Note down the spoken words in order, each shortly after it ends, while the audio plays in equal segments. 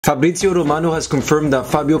Fabrizio Romano has confirmed that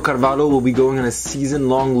Fabio Carvalho will be going on a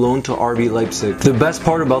season-long loan to RB Leipzig. The best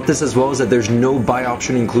part about this as well is that there's no buy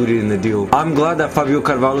option included in the deal. I'm glad that Fabio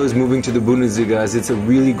Carvalho is moving to the Bundesliga as it's a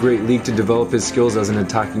really great league to develop his skills as an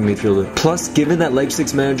attacking midfielder. Plus, given that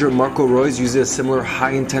Leipzig's manager Marco Reus uses a similar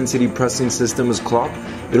high-intensity pressing system as Klopp,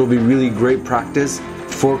 it'll be really great practice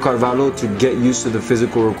for Carvalho to get used to the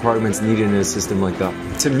physical requirements needed in a system like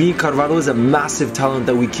that. To me, Carvalho is a massive talent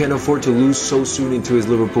that we can't afford to lose so soon into his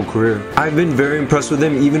Liverpool career. I've been very impressed with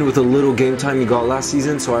him even with the little game time he got last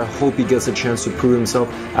season, so I hope he gets a chance to prove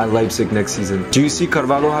himself at Leipzig next season. Do you see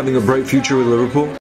Carvalho having a bright future with Liverpool?